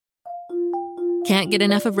Can't get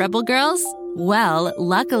enough of Rebel Girls? Well,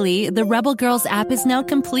 luckily, the Rebel Girls app is now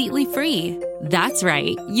completely free. That's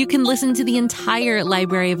right. You can listen to the entire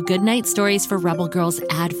library of goodnight stories for Rebel Girls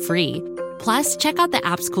ad-free. Plus, check out the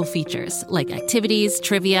app's cool features like activities,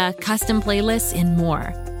 trivia, custom playlists, and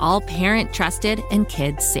more. All parent-trusted and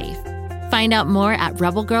kids-safe. Find out more at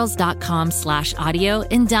rebelgirls.com/audio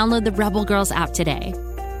and download the Rebel Girls app today.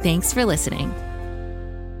 Thanks for listening.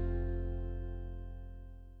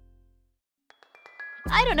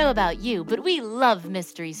 I don't know about you, but we love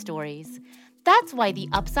mystery stories. That's why The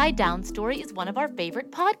Upside Down Story is one of our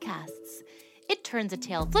favorite podcasts. It turns a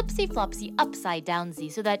tale flipsy-flopsy upside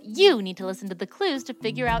downsy so that you need to listen to the clues to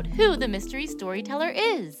figure out who the mystery storyteller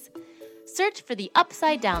is. Search for The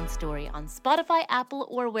Upside Down Story on Spotify, Apple,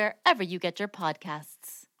 or wherever you get your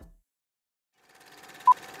podcasts.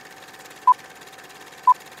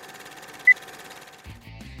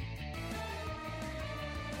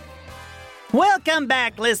 Welcome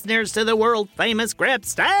back, listeners, to the world-famous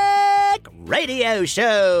Grabstack radio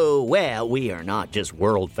show. Well, we are not just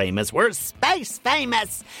world-famous, we're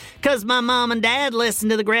space-famous, because my mom and dad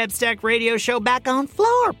listened to the Grabstack radio show back on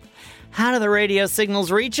Florp. How do the radio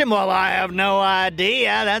signals reach them? Well, I have no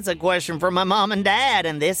idea. That's a question for my mom and dad,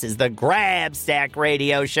 and this is the Grabstack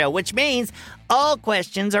radio show, which means all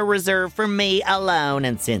questions are reserved for me alone,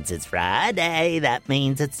 and since it's Friday, that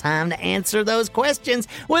means it's time to answer those questions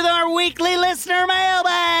with our weekly listener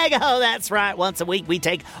mailbag. Oh, that's right. Once a week, we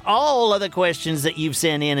take all of the questions that you've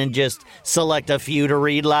sent in and just select a few to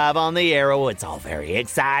read live on the air. Oh, it's all very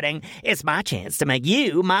exciting. It's my chance to make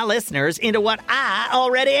you, my listeners, into what I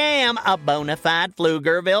already am, a bona fide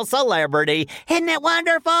Pflugerville celebrity. Isn't it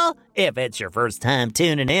wonderful? If it's your first time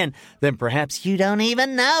tuning in, then perhaps you don't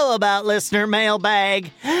even know about listener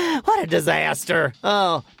mailbag. What a disaster.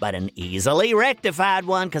 Oh, but an easily rectified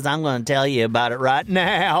one, because I'm going to tell you about it right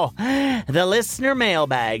now. The Listener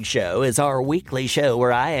Mailbag Show is our weekly show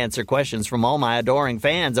where I answer questions from all my adoring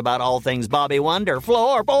fans about all things Bobby Wonder,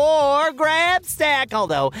 Florp, or Grabstack,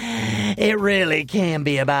 although it really can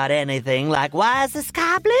be about anything like why is the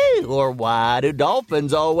sky blue, or why do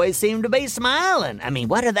dolphins always seem to be smiling? I mean,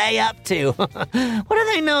 what are they up to? What do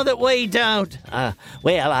they know that we don't?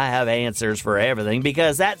 Well, I have answers for everything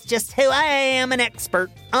because that's just who I am, an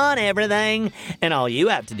expert on everything. And all you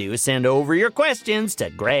have to do is send over your questions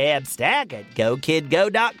to Grabstack at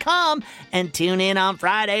GoKidGo.com and tune in on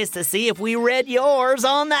Fridays to see if we read yours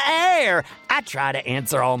on the air. I try to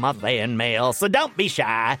answer all my fan mail, so don't be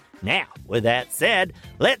shy. Now, with that said,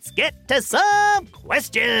 let's get to some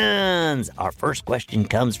questions. Our first question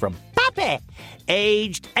comes from Poppy,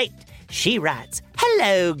 aged 8. She writes,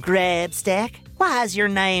 "Hello, Grabstack. Why is your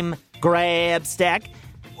name Grabstack?"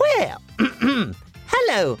 Well,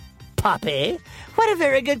 hello, Poppy. What a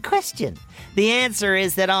very good question. The answer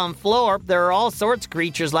is that on Florp, there are all sorts of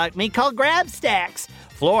creatures like me called Grabstacks.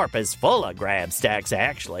 Florp is full of Grabstacks,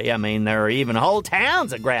 actually. I mean, there are even whole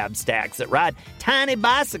towns of Grabstacks that ride tiny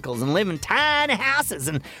bicycles and live in tiny houses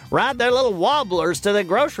and ride their little wobblers to the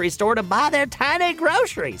grocery store to buy their tiny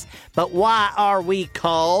groceries. But why are we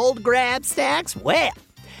called Grabstacks? Well,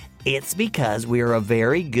 it's because we're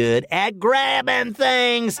very good at grabbing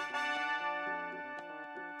things.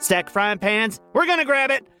 Stack of frying pans? We're gonna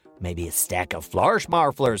grab it. Maybe a stack of Flarsh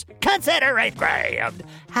Marflers. Consider it grabbed.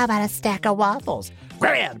 How about a stack of waffles?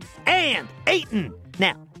 Grabbed and eaten.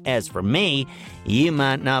 Now, as for me, you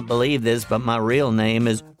might not believe this, but my real name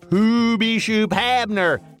is Hooby Shoop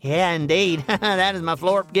Habner. Yeah, indeed. That is my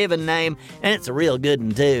Florp given name, and it's a real good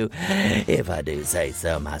one, too, if I do say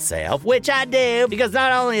so myself, which I do, because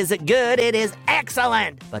not only is it good, it is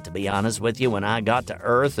excellent. But to be honest with you, when I got to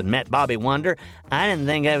Earth and met Bobby Wonder, I didn't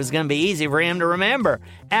think it was going to be easy for him to remember.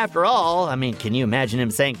 After all, I mean, can you imagine him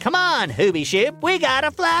saying, "Come on, Hooby Shoop, we gotta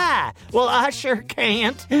fly"? Well, I sure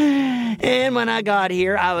can't. And when I got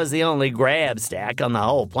here, I was the only Grabstack on the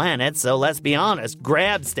whole planet, so let's be honest,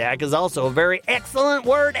 Grabstack is also a very excellent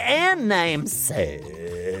word and name.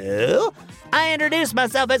 So I introduced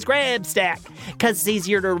myself as Grabstack because it's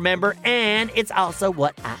easier to remember and it's also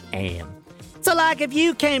what I am. So like if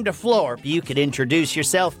you came to Florp, you could introduce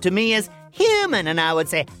yourself to me as Human, and I would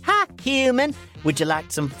say, "Hi, Human. Would you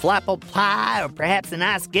like some flapple pie or perhaps a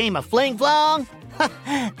nice game of fling flong?"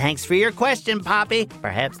 Thanks for your question, Poppy.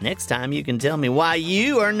 Perhaps next time you can tell me why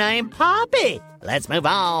you are named Poppy. let's move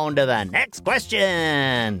on to the next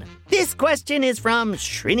question. This question is from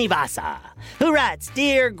Srinivasa, who writes,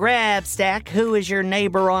 Dear Grabstack, who is your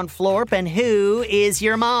neighbor on Florp and who is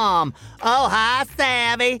your mom? Oh, hi,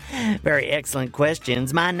 Savvy. Very excellent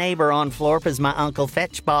questions. My neighbor on Florp is my Uncle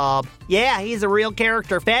Fetch Bob. Yeah, he's a real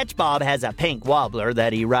character. Fetch Bob has a pink wobbler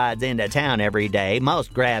that he rides into town every day.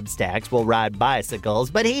 Most Grabstacks will ride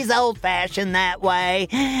bicycles, but he's old-fashioned that way.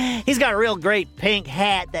 He's got a real great pink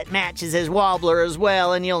hat that matches his wobbler as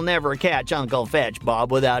well, and you'll never catch Uncle Fetch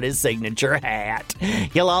Bob without his signature hat.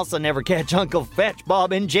 You'll also never catch Uncle Fetch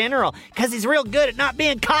Bob in general, because he's real good at not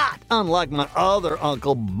being caught, unlike my other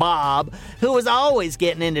Uncle Bob, who was always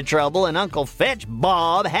getting into trouble, and Uncle Fetch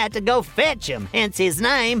Bob had to go fetch him, hence his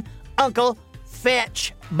name, Uncle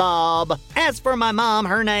Fetch Bob. As for my mom,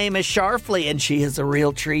 her name is Sharfley, and she is a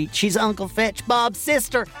real treat. She's Uncle Fetch Bob's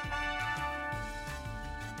sister,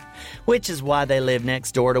 which is why they live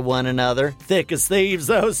next door to one another. Thick as thieves,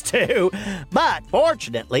 those two. But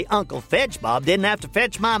fortunately, Uncle Fetch Bob didn't have to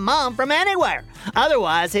fetch my mom from anywhere.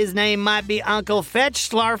 Otherwise, his name might be Uncle Fetch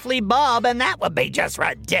Slarfly Bob, and that would be just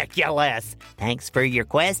ridiculous. Thanks for your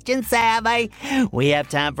question, Savvy. We have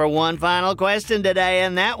time for one final question today,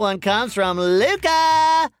 and that one comes from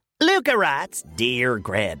Luca. Luca writes, Dear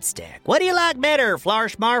Grabstack, what do you like better,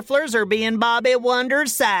 Flarsh Marflers or being Bobby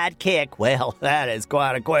Wonder's sidekick? Well, that is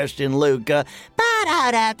quite a question, Luca, but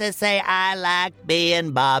I'd have to say I like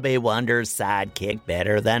being Bobby Wonder's sidekick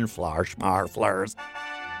better than Flarsh Marflers.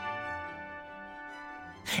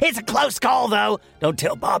 It's a close call, though. Don't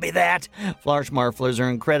tell Bobby that. Flarsh Marflers are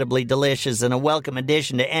incredibly delicious and a welcome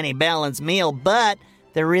addition to any balanced meal, but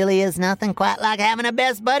there really is nothing quite like having a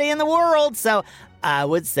best buddy in the world, so I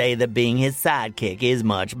would say that being his sidekick is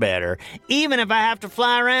much better, even if I have to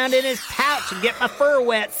fly around in his pouch and get my fur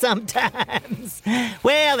wet sometimes.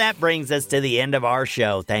 Well, that brings us to the end of our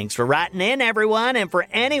show. Thanks for writing in, everyone, and for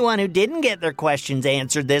anyone who didn't get their questions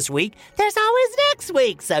answered this week, there's always next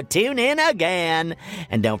week, so tune in again.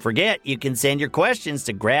 And don't forget, you can send your questions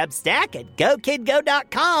to Grabstack at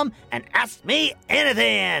GoKidGo.com and ask me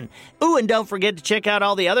anything. Ooh, and don't forget to check out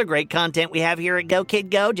all the other great content we have here at Go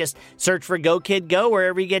Kid Go. Just search for Go Kid Go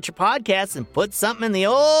wherever you get your podcasts and put something in the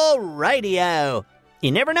old radio.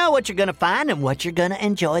 You never know what you're going to find and what you're going to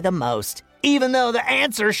enjoy the most, even though the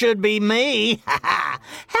answer should be me. Have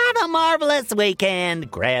a marvelous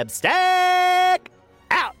weekend. Grabstack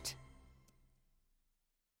out.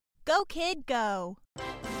 Go Kid Go.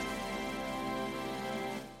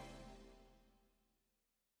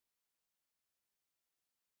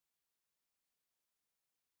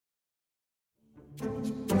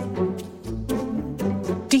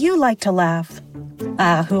 Do you like to laugh?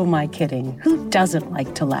 Who am I kidding? Who doesn't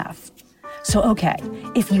like to laugh? So, okay,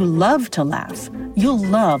 if you love to laugh, you'll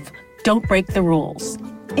love Don't Break the Rules.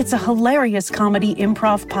 It's a hilarious comedy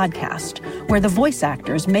improv podcast where the voice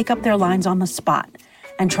actors make up their lines on the spot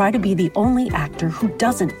and try to be the only actor who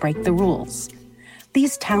doesn't break the rules.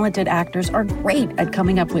 These talented actors are great at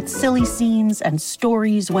coming up with silly scenes and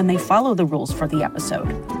stories when they follow the rules for the episode.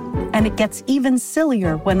 And it gets even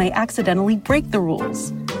sillier when they accidentally break the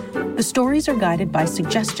rules. The stories are guided by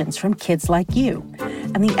suggestions from kids like you,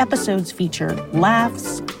 and the episodes feature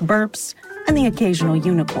laughs, burps, and the occasional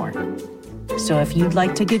unicorn. So if you'd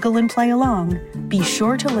like to giggle and play along, be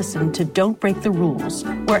sure to listen to Don't Break the Rules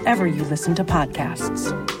wherever you listen to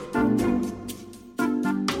podcasts.